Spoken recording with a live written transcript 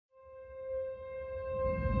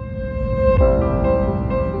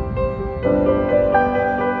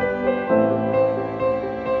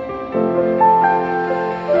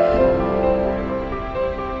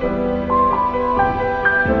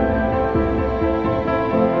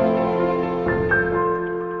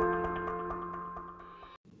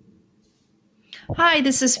Hi,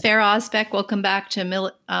 this is Farah Osbeck. Welcome back to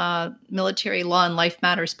Military Law and Life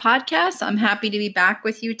Matters podcast. I'm happy to be back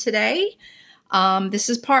with you today. This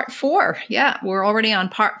is part 4. Yeah, we're already on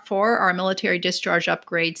part 4, our military discharge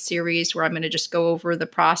upgrade series, where I'm going to just go over the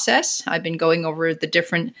process. I've been going over the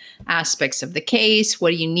different aspects of the case.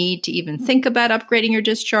 What do you need to even think about upgrading your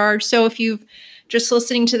discharge? So if you've just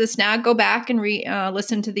listening to this now, go back and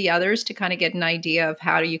listen to the others to kind of get an idea of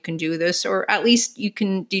how you can do this, or at least you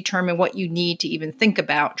can determine what you need to even think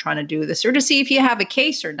about trying to do this, or to see if you have a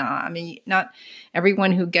case or not. I mean, not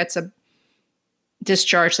everyone who gets a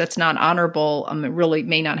discharge that's not honorable really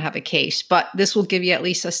may not have a case, but this will give you at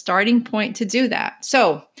least a starting point to do that.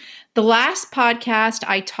 So the last podcast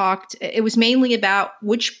I talked, it was mainly about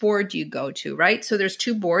which board you go to, right? So there's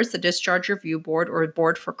 2 boards, the Discharge Review Board or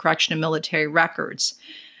Board for Correction of Military Records.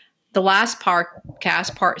 The last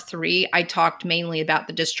podcast, part 3, I talked mainly about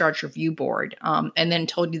the Discharge Review Board and then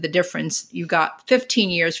told you the difference. You got 15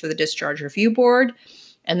 years for the Discharge Review Board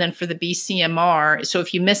and then for the BCMR. So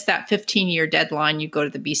if you miss that 15-year deadline, you go to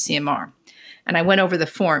the BCMR. And I went over the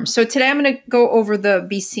form. So today I'm going to go over the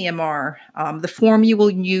BCMR, the form you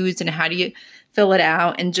will use and how do you fill it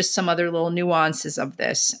out, and just some other little nuances of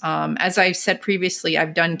this. As I've said previously,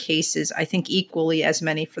 I've done cases, I think equally as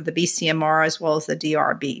many for the BCMR as well as the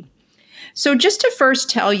DRB. So just to first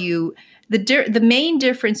tell you, the main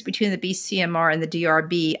difference between the BCMR and the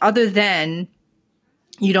DRB, other than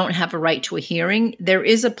you don't have a right to a hearing. There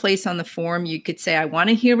is a place on the form you could say, I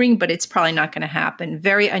want a hearing, but it's probably not going to happen.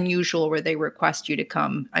 Very unusual where they request you to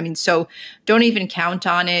come. I mean, so don't even count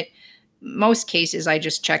on it. Most cases, I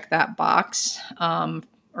just check that box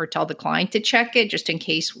or tell the client to check it just in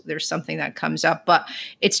case there's something that comes up. But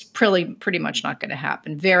it's pretty much not going to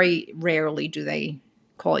happen. Very rarely do they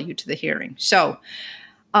call you to the hearing. So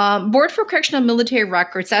Board for Correction of Military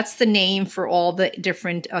Records, that's the name for all the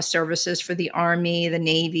different services for the Army, the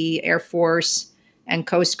Navy, Air Force, and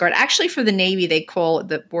Coast Guard. Actually, for the Navy, they call it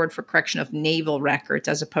the Board for Correction of Naval Records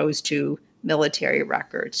as opposed to military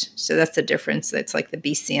records. So that's the difference. That's like the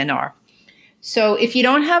BCNR. So if you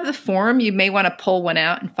don't have the form, you may want to pull one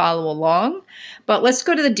out and follow along. But let's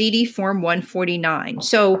go to the DD Form 149.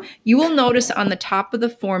 So you will notice on the top of the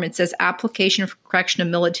form, it says Application for Correction of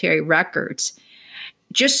Military Records.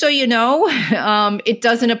 Just so you know, it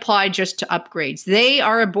doesn't apply just to upgrades. They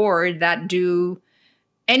are a board that do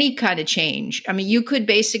any kind of change. I mean, you could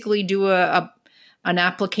basically do an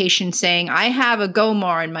application saying, I have a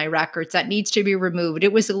GOMAR in my records that needs to be removed.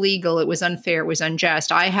 It was illegal. It was unfair. It was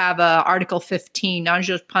unjust. I have a Article 15,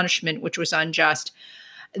 non-just punishment, which was unjust.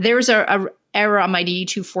 There's a error on my DD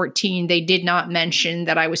 214. They did not mention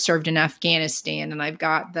that I was served in Afghanistan, and I've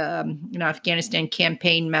got the Afghanistan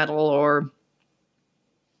campaign medal, or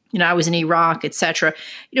I was in Iraq, etc.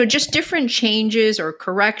 Just different changes or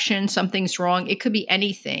corrections, something's wrong. It could be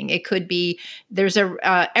anything. It could be there's a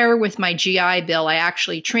error with my GI Bill. I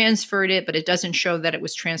actually transferred it, but it doesn't show that it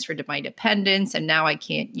was transferred to my dependents, and now I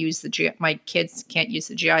can't use my kids can't use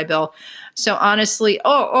the GI Bill. So honestly,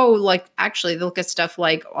 actually they look at stuff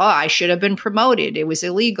like, I should have been promoted. It was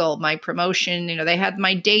illegal. My promotion, they had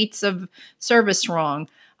my dates of service wrong.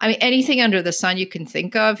 I mean, anything under the sun you can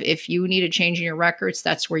think of. If you need a change in your records,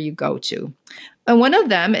 that's where you go to. And one of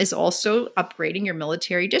them is also upgrading your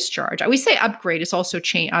military discharge. I always say upgrade is also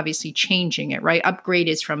obviously changing it, right? Upgrade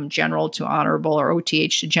is from general to honorable or OTH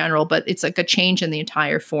to general, but it's like a change in the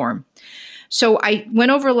entire form. So I went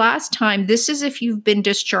over last time. This is if you've been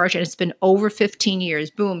discharged and it's been over 15 years,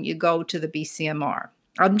 boom, you go to the BCMR.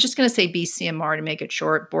 I'm just going to say BCMR to make it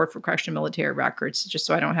short, Board for Correction of Military Records, just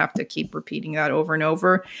so I don't have to keep repeating that over and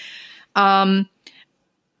over.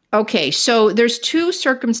 Okay, so there's 2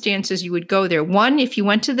 circumstances you would go there. One, if you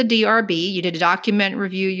went to the DRB, you did a document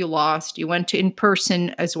review, you lost. You went to in person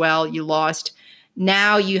as well, you lost.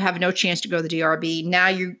 Now you have no chance to go to the DRB. Now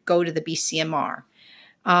you go to the BCMR.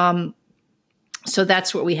 So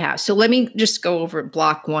that's what we have. So let me just go over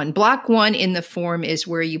Block 1. Block 1 in the form is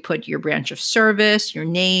where you put your branch of service, your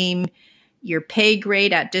name, your pay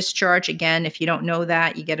grade at discharge. Again, if you don't know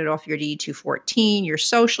that, you get it off your DD 214, your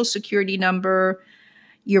social security number,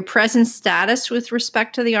 your present status with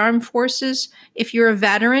respect to the armed forces. If you're a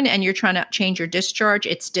veteran and you're trying to change your discharge,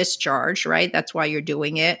 it's discharge, right? That's why you're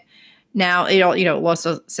doing it. Now, it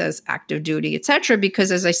also says active duty, et cetera,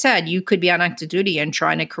 because as I said, you could be on active duty and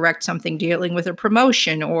trying to correct something dealing with a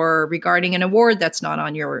promotion or regarding an award that's not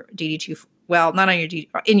on your DD2, not on your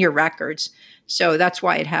in your records. So that's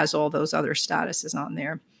why it has all those other statuses on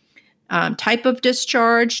there. Type of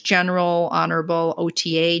discharge, general, honorable,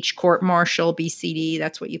 OTH, court-martial, BCD,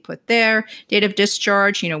 that's what you put there. Date of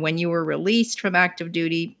discharge, when you were released from active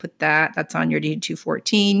duty, put that. That's on your DD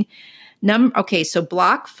 214. Okay, so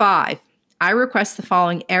block 5. I request the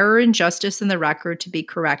following error and injustice in the record to be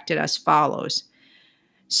corrected as follows.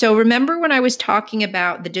 So remember when I was talking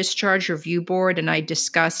about the discharge review board and I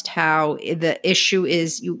discussed how the issue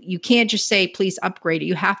is you can't just say, please upgrade it.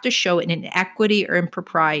 You have to show an inequity or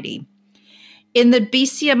impropriety. In the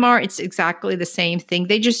BCMR, it's exactly the same thing.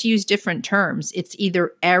 They just use different terms. It's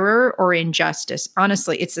either error or injustice.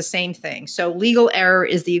 Honestly, it's the same thing. So legal error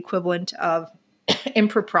is the equivalent of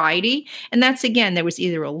impropriety. And that's, again, there was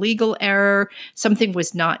either a legal error, something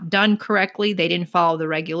was not done correctly, they didn't follow the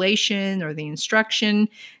regulation or the instruction,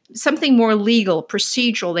 something more legal,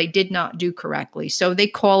 procedural, they did not do correctly. So they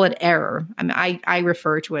call it error. I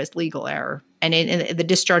refer to it as legal error. And in the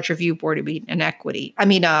discharge review board, it would be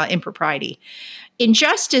impropriety.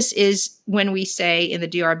 Injustice is when we say in the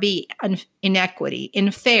DRB, inequity,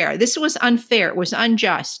 unfair. This was unfair. It was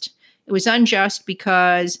unjust. It was unjust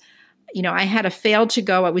because I had a fail to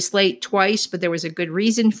go. I was late twice, but there was a good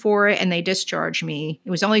reason for it, and they discharged me.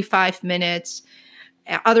 It was only 5 minutes.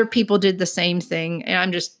 Other people did the same thing, and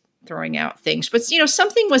I'm just throwing out things. But,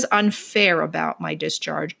 something was unfair about my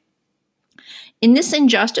discharge. In this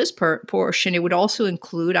injustice portion, it would also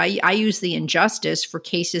include, I use the injustice for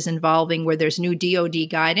cases involving where there's new DOD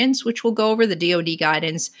guidance, which we'll go over the DOD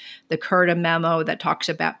guidance, the CURTA memo that talks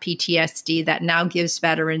about PTSD that now gives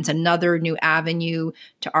veterans another new avenue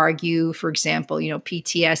to argue. For example,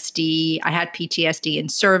 PTSD, I had PTSD in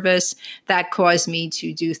service. That caused me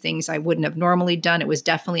to do things I wouldn't have normally done. It was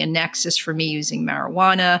definitely a nexus for me using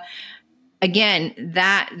marijuana. Again,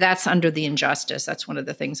 that's under the injustice. That's one of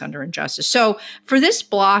the things under injustice. So for this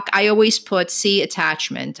block, I always put C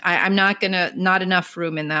attachment. I'm not enough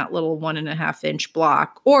room in that little 1.5 inch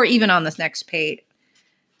block, or even on this next page.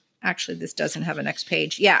 Actually, this doesn't have a next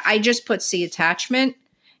page. Yeah, I just put C attachment,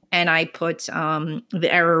 and I put the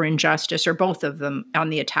error injustice, or both of them, on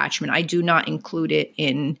the attachment. I do not include it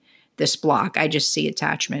in this block. I just see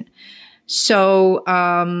attachment. So,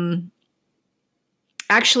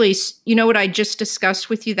 actually, what I just discussed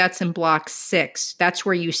with you? That's in block 6. That's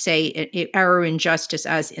where you say error injustice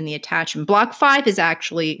as in the attachment. Block 5 is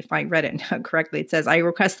actually, if I read it correctly, it says, I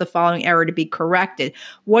request the following error to be corrected.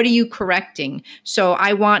 What are you correcting? So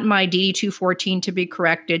I want my DD 214 to be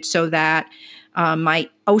corrected so that my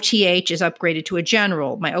OTH is upgraded to a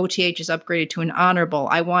general. My OTH is upgraded to an honorable.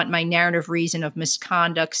 I want my narrative reason of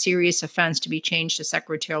misconduct, serious offense to be changed to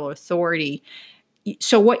secretarial authority.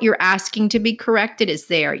 So what you're asking to be corrected is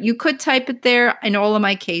there. You could type it there. In all of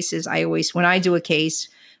my cases, when I do a case,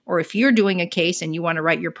 or if you're doing a case and you want to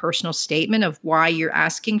write your personal statement of why you're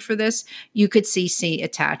asking for this, you could CC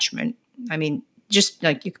attachment. Just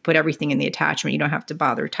like you could put everything in the attachment. You don't have to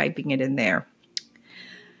bother typing it in there.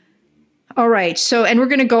 All right. So, and we're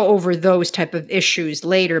going to go over those type of issues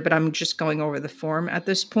later, but I'm just going over the form at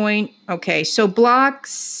this point. Okay. So block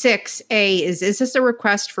 6A is this a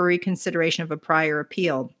request for reconsideration of a prior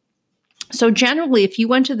appeal? So generally, if you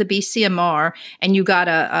went to the BCMR and you got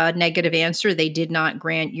a negative answer, they did not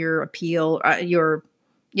grant your appeal,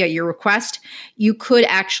 your request, you could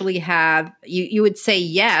actually have, you would say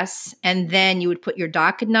yes, and then you would put your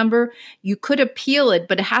docket number. You could appeal it,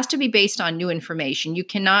 but it has to be based on new information. You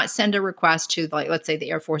cannot send a request to, let's say,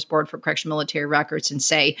 the Air Force Board for Correctional Military Records and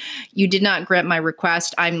say, you did not grant my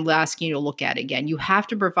request, I'm asking you to look at it again. You have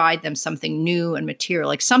to provide them something new and material,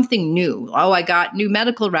 like something new. Oh, I got new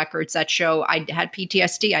medical records that show I had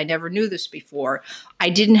PTSD. I never knew this before. I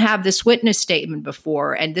didn't have this witness statement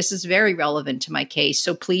before, and this is very relevant to my case.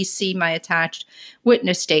 So please see my attached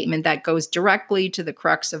witness statement that goes directly to the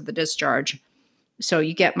crux of the discharge. So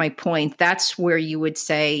you get my point. That's where you would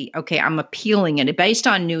say, okay, I'm appealing it based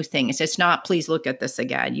on new things. It's not, please look at this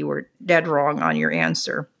again. You were dead wrong on your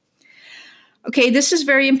answer. Okay, this is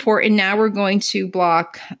very important. Now we're going to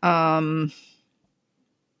block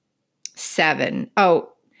 7. Oh,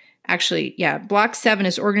 actually, yeah, block 7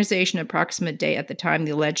 is organization approximate date at the time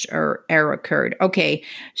the alleged error occurred. Okay,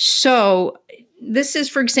 so this is,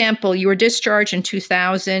 for example, you were discharged in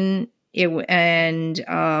 2000, it was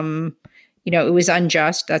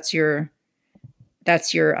unjust. That's your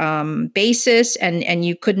basis, and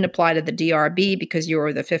you couldn't apply to the DRB because you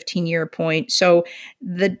were the 15-year point. So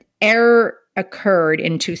the error occurred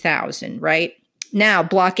in 2000, right? Now,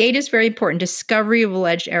 block 8 is very important, discovery of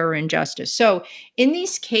alleged error and injustice. So in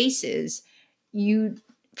these cases,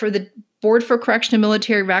 for the Board for Correctional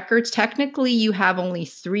Military Records, technically you have only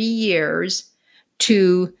 3 years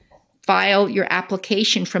to file your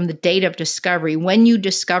application from the date of discovery when you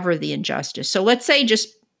discover the injustice. So let's say, just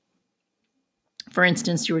for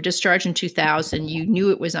instance, you were discharged in 2000, you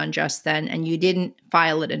knew it was unjust then, and you didn't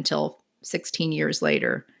file it until 16 years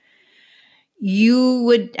later. you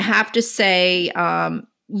would have to say,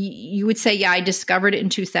 you would say, yeah, I discovered it in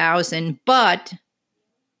 2000, but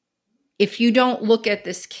if you don't look at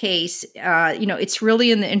this case, it's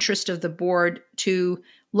really in the interest of the board to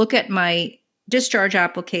look at my discharge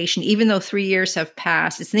application, even though 3 years have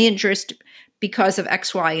passed. It's in the interest because of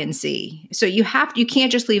X, Y, and Z. So you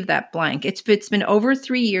can't just leave that blank. It's been over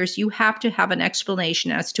 3 years. You have to have an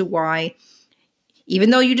explanation as to why,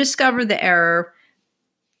 even though you discovered the error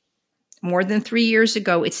more than 3 years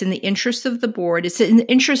ago, it's in the interest of the board. It's in the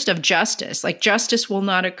interest of justice. Like, justice will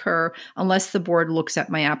not occur unless the board looks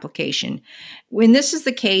at my application. When this is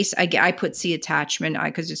the case, I put C attachment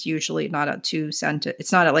because it's usually not a 2-sentence.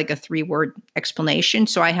 It's not like a 3-word explanation.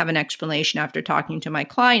 So I have an explanation after talking to my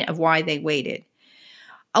client of why they waited.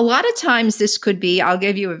 A lot of times this could be, I'll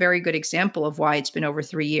give you a very good example of why it's been over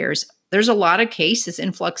 3 years. There's a lot of cases,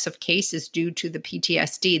 influx of cases due to the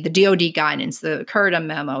PTSD, the DOD guidance, the Curta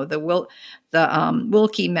memo, the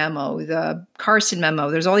Wilkie memo, the Carson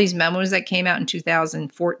memo. There's all these memos that came out in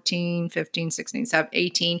 2014, 15, 16, 17,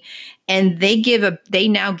 18, and they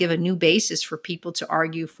now give a new basis for people to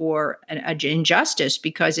argue for an injustice,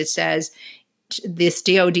 because it says, this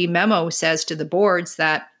DOD memo says to the boards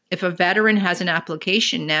that if a veteran has an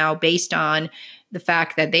application now based on the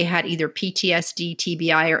fact that they had either PTSD,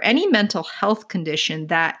 TBI, or any mental health condition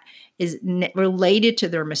that is related to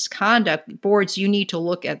their misconduct, boards, you need to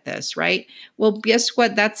look at this, right? Well, guess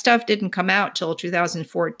what? That stuff didn't come out till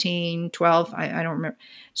 2014, 12. I don't remember.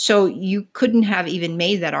 So you couldn't have even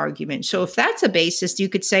made that argument. So if that's a basis, you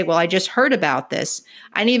could say, well, I just heard about this.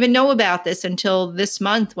 I didn't even know about this until this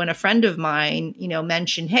month when a friend of mine,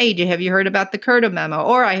 mentioned, hey, have you heard about the Curta memo?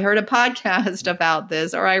 Or I heard a podcast about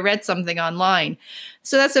this, or I read something online.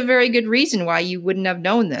 So that's a very good reason why you wouldn't have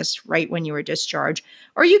known this right when you were discharged.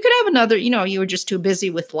 Or you could have another, you were just too busy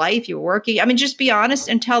with life, you were working. I mean, just be honest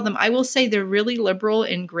and tell them. I will say they're really liberal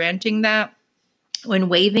in granting that when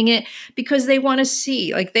waiving it, because they want to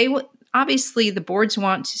see, obviously the boards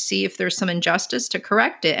want to see if there's some injustice to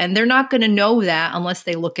correct it. And they're not going to know that unless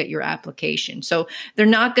they look at your application. So they're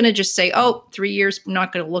not going to just say, 3 years, I'm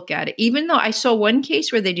not going to look at it. Even though I saw one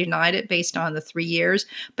case where they denied it based on the 3 years,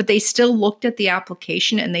 but they still looked at the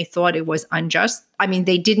application and they thought it was unjust. I mean,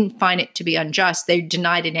 they didn't find it to be unjust. They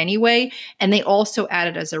denied it anyway. And they also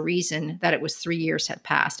added as a reason that it was 3 years had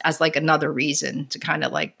passed, as another reason to kind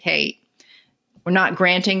of hey, we're not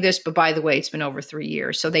granting this, but by the way, it's been over 3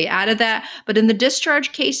 years. So they added that. But in the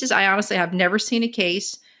discharge cases, I honestly have never seen a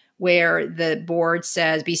case where the board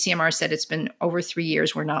says, BCMR said it's been over 3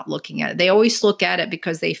 years, we're not looking at it. They always look at it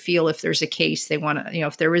because they feel if there's a case, they want to,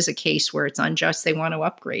 if there is a case where it's unjust, they want to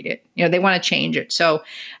upgrade it. They want to change it. So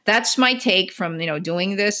that's my take from,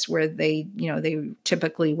 doing this, where they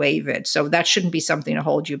typically waive it. So that shouldn't be something to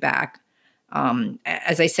hold you back.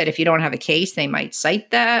 As I said, if you don't have a case, they might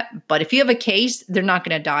cite that. But if you have a case, they're not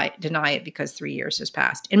going to deny it because 3 years has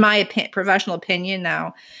passed. In my professional opinion,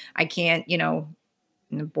 now, I can't,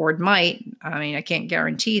 the board might. I mean, I can't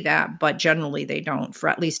guarantee that, but generally they don't, for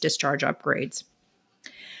at least discharge upgrades.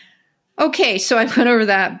 Okay, so I went over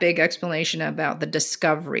that big explanation about the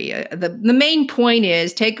discovery. The main point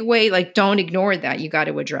is, take away, don't ignore that. You got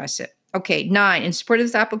to address it. Okay, 9, in support of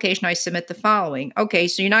this application, I submit the following. Okay,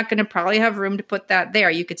 so you're not going to probably have room to put that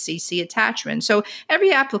there. You could see attachment. So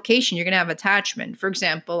every application, you're going to have attachment. For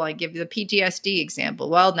example, I give you the PTSD example.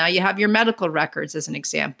 Well, now you have your medical records as an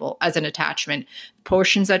example, as an attachment.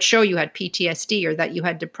 Portions that show you had PTSD, or that you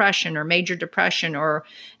had depression or major depression or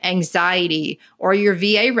anxiety, or your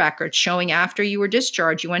VA records showing after you were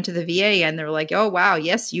discharged, you went to the VA and they're like, oh, wow,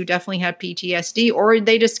 yes, you definitely had PTSD, or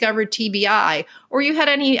they discovered TBI, or you had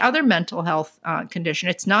any other mental health condition.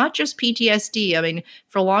 It's not just PTSD. I mean,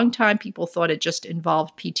 for a long time, people thought it just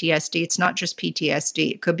involved PTSD. It's not just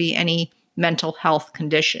PTSD. It could be any mental health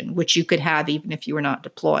condition, which you could have even if you were not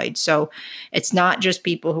deployed. So it's not just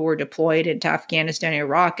people who were deployed into Afghanistan and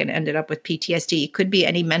Iraq and ended up with PTSD. It could be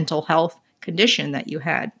any mental health condition that you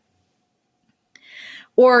had.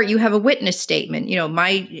 Or you have a witness statement.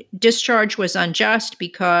 My discharge was unjust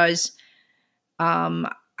because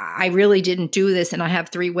I really didn't do this, and I have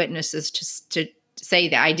 3 witnesses to say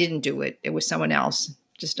that I didn't do it. It was someone else,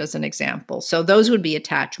 just as an example. So those would be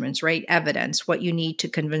attachments, right? Evidence, what you need to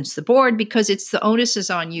convince the board, because the onus is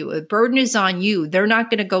on you. The burden is on you. They're not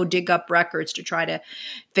going to go dig up records to try to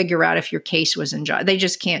figure out if your case was unjust. They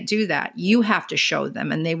just can't do that. You have to show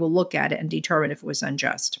them, and they will look at it and determine if it was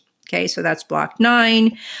unjust. Okay, so that's block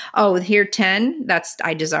 9. Oh, here 10, that's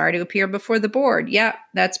I desire to appear before the board. Yeah,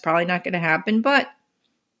 that's probably not going to happen, but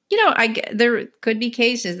there could be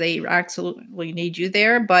cases they absolutely need you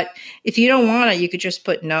there. But if you don't want it, you could just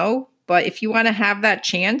put no. But if you want to have that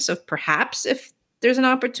chance of perhaps if there's an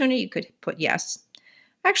opportunity, you could put yes.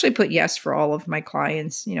 I actually put yes for all of my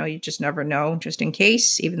clients. You just never know, just in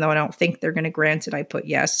case. Even though I don't think they're going to grant it, I put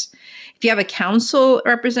yes. If you have a counsel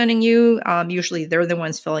representing you, usually they're the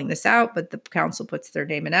ones filling this out, but the counsel puts their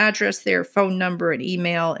name and address, their phone number and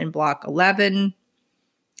email in block 11.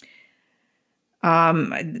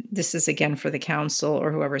 This is again for the counsel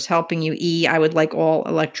or whoever's helping you. E, I would like all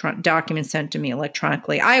documents sent to me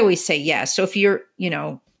electronically. I always say yes. So if you're,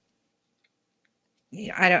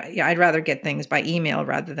 I'd rather get things by email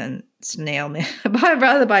rather than snail mail.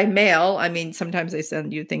 Rather by mail. I mean, sometimes they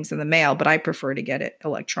send you things in the mail, but I prefer to get it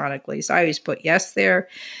electronically. So I always put yes there.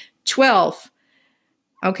 12.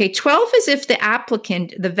 Okay, 12 is if the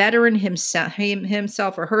applicant, the veteran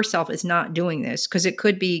himself or herself is not doing this, because it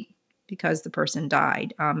could be because the person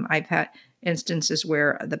died. I've had instances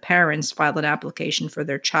where the parents filed an application for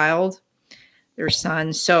their child, their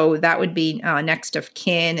son. So that would be next of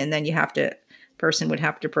kin, and then person would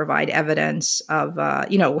have to provide evidence of,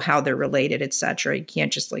 how they're related, etc. You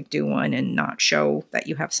can't just do one and not show that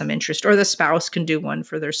you have some interest, or the spouse can do one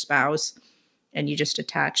for their spouse and you just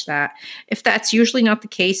attach that. If that's usually not the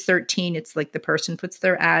case, 13, it's the person puts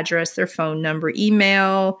their address, their phone number,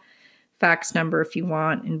 email, fax number if you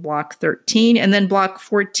want in block 13. And then block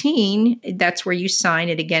 14, that's where you sign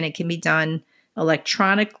it. Again, it can be done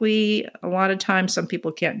electronically. A lot of times, some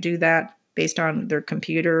people can't do that based on their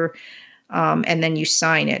computer. And then you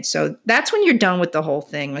sign it. So that's when you're done with the whole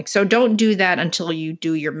thing. So don't do that until you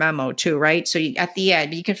do your memo too, right? So at the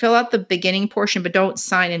end, you can fill out the beginning portion, but don't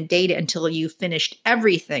sign and date it until you've finished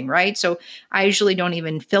everything, right? So I usually don't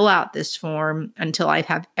even fill out this form until I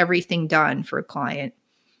have everything done for a client.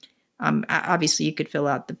 Obviously, you could fill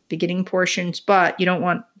out the beginning portions, but you don't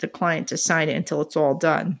want the client to sign it until it's all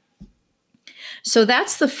done. So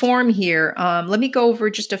that's the form here. Let me go over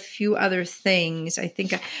just a few other things.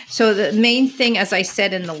 So the main thing, as I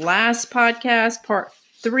said in the last podcast, part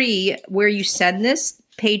 3, where you send this,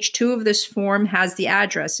 page 2 of this form has the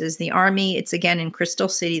addresses. The Army, it's again in Crystal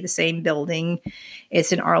City, the same building.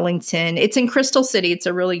 It's in Arlington. It's in Crystal City. It's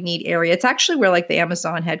a really neat area. It's actually where the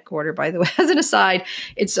Amazon headquarters, by the way. As an aside,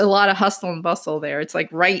 it's a lot of hustle and bustle there. It's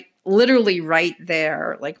literally right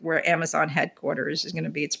there, where Amazon headquarters is going to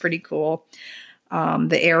be. It's pretty cool.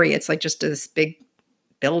 The area, it's just this big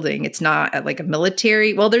building. It's not at a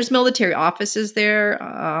military. Well, there's military offices there,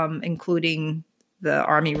 including the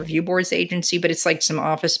Army Review Board's agency, but it's some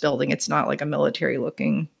office building. It's not a military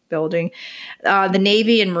looking building. The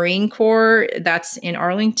Navy and Marine Corps, that's in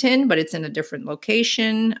Arlington, but it's in a different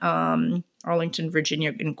location. Arlington,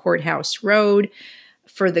 Virginia, in Courthouse Road.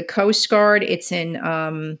 For the Coast Guard, it's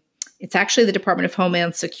in it's actually the Department of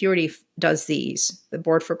Homeland Security does these. The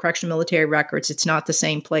Board for Correctional Military Records. It's not the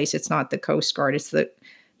same place. It's not the Coast Guard. It's the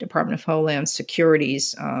Department of Homeland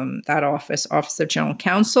Security's, that Office of General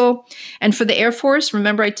Counsel. And for the Air Force,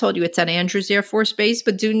 remember I told you it's at Andrews Air Force Base,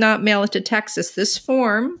 but do not mail it to Texas. This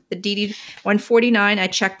form, the DD-149, I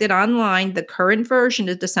checked it online. The current version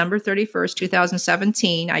is December 31st,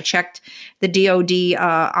 2017. I checked the DOD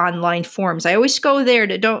online forms. I always go there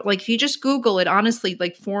to if you just Google it, honestly,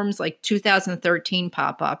 forms 2013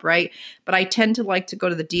 pop up, right? But I tend to like to go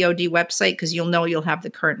to the DOD website because you'll have the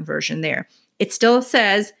current version there. It still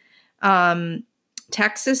says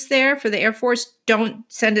Texas there for the Air Force. Don't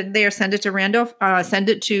send it there. Send it to Randolph. Send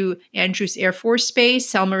it to Andrews Air Force Base,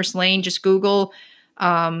 Selmers Lane. Just Google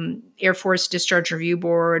Air Force Discharge Review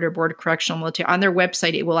Board or Board of Correctional Military. On their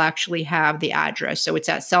website, it will actually have the address. So it's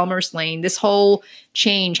at Selmers Lane. This whole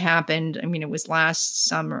change happened. I mean, it was last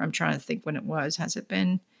summer. I'm trying to think when it was. Has it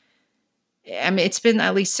been? I mean, it's been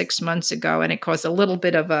at least 6 months ago, and it caused a little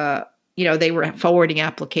bit of a they were forwarding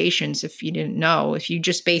applications. If you didn't know, if you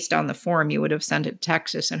just based on the form, you would have sent it to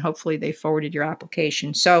Texas and hopefully they forwarded your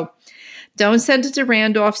application. So don't send it to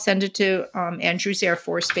Randolph, send it to Andrews Air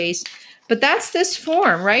Force Base. But that's this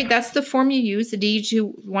form, right? That's the form you use, the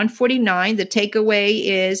DD-149. The takeaway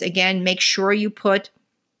is, again, make sure you put,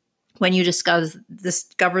 when you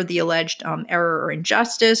discover the alleged error or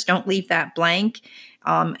injustice, don't leave that blank.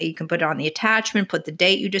 You can put it on the attachment, put the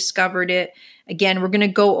date you discovered it. Again, we're going to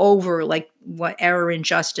go over what error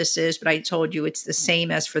injustice is, but I told you it's the same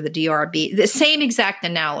as for the DRB, the same exact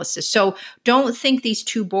analysis. So don't think these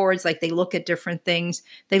two boards, they look at different things.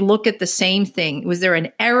 They look at the same thing. Was there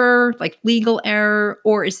an error, legal error,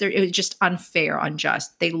 or it was just unfair,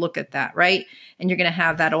 unjust? They look at that, right? And you're going to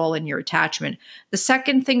have that all in your attachment. The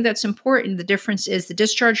second thing that's important, the difference is the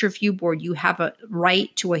Discharge Review Board, you have a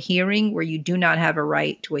right to a hearing where you do not have a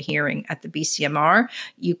right to a hearing at the BCMR.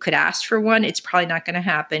 You could ask for one. It's probably not going to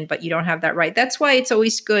happen, but you don't have that that right. That's why it's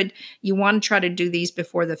always good. You want to try to do these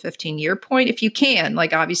before the 15-year point if you can.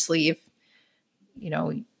 Like, obviously, if, you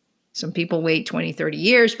know, some people wait 20, 30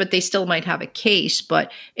 years, but they still might have a case. But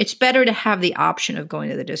it's better to have the option of going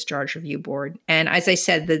to the discharge review board. And as I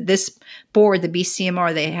said, this board, the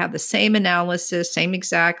BCMR, they have the same analysis, same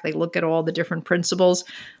exact. They look at all the different principles,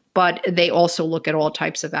 but they also look at all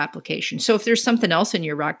types of applications. So if there's something else in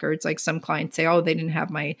your records, like some clients say, oh, they didn't have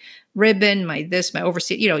my ribbon, my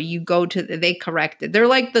overseas, you go to, they correct it. They're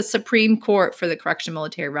like the Supreme Court for the correctional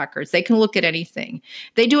military records. They can look at anything.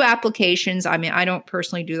 They do applications. I mean, I don't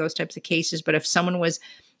personally do those types of cases, but if someone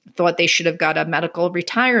thought they should have got a medical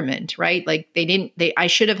retirement, right? Like I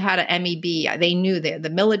should have had an MEB. They knew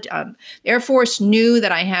the Air Force knew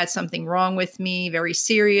that I had something wrong with me, very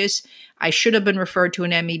serious. I should have been referred to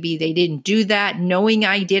an MEB. They didn't do that, knowing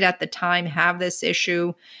I did at the time have this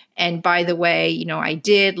issue. And by the way, I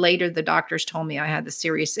did. Later, the doctors told me I had the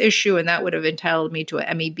serious issue, and that would have entitled me to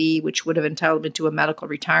an MEB, which would have entitled me to a medical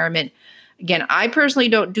retirement. Again, I personally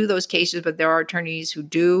don't do those cases, but there are attorneys who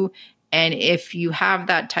do. And if you have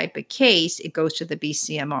that type of case, it goes to the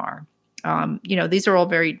BCMR. These are all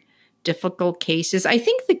very difficult cases. I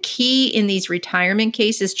think the key in these retirement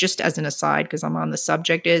cases, just as an aside, because I'm on the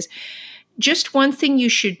subject, is just one thing you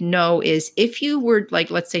should know is if you were, like,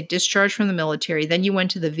 let's say, discharged from the military, then you went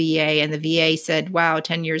to the VA and the VA said, wow,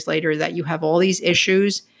 10 years later that you have all these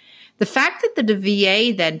issues. The fact that the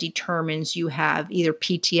VA then determines you have either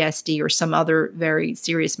PTSD or some other very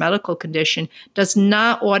serious medical condition does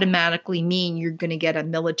not automatically mean you're going to get a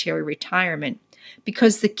military retirement.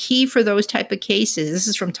 Because the key for those type of cases, this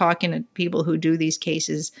is from talking to people who do these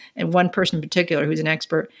cases, and one person in particular who's an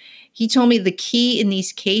expert, he told me the key in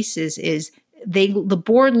these cases is the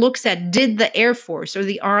board looks at, did the Air Force or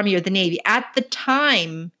the Army or the Navy at the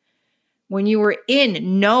time when you were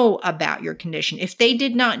know about your condition? If they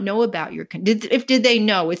did not know about your condition, did they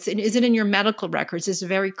know? Is it in your medical records? It's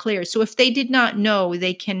very clear. So if they did not know,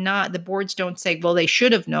 they cannot, the boards don't say, well, they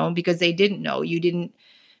should have known because they didn't know. You didn't,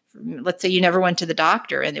 let's say you never went to the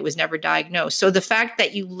doctor and it was never diagnosed. So the fact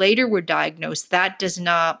that you later were diagnosed, that does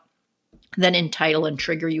not then entitle and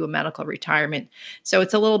trigger you a medical retirement. So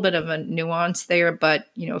it's a little bit of a nuance there, but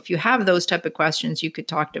if you have those type of questions, you could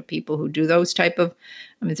talk to people who do those type of,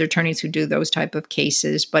 there's attorneys who do those type of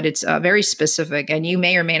cases, but it's very specific, and you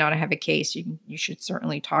may or may not have a case. You should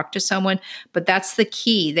certainly talk to someone, but that's the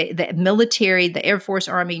key. The military, the Air Force,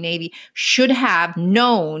 Army, Navy should have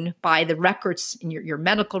known by the records in your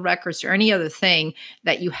medical records or any other thing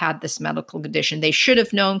that you had this medical condition. They should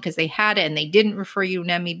have known because they had it and they didn't refer you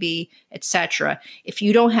an MEB, etc. If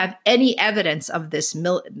you don't have any evidence of this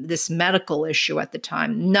medical issue at the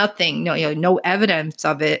time, nothing, no evidence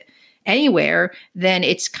of it anywhere, then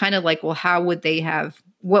it's kind of like, well, how would they have,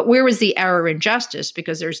 where was the error in justice?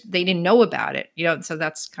 Because they didn't know about it, so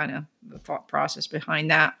that's kind of the thought process behind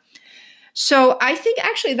that. So I think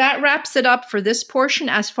actually that wraps it up for this portion.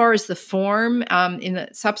 As far as the form, in the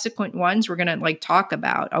subsequent ones, we're going to talk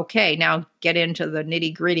about, okay, now get into the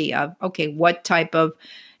nitty gritty of, okay, what type of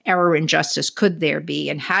error in justice could there be?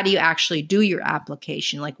 And how do you actually do your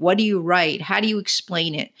application? Like, what do you write? How do you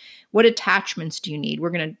explain it? What attachments do you need? We're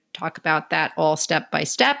going to talk about that all step by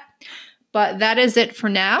step. But that is it for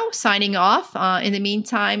now. Signing off. In the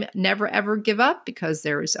meantime, never ever give up, because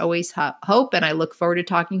there is always hope. And I look forward to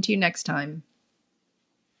talking to you next time.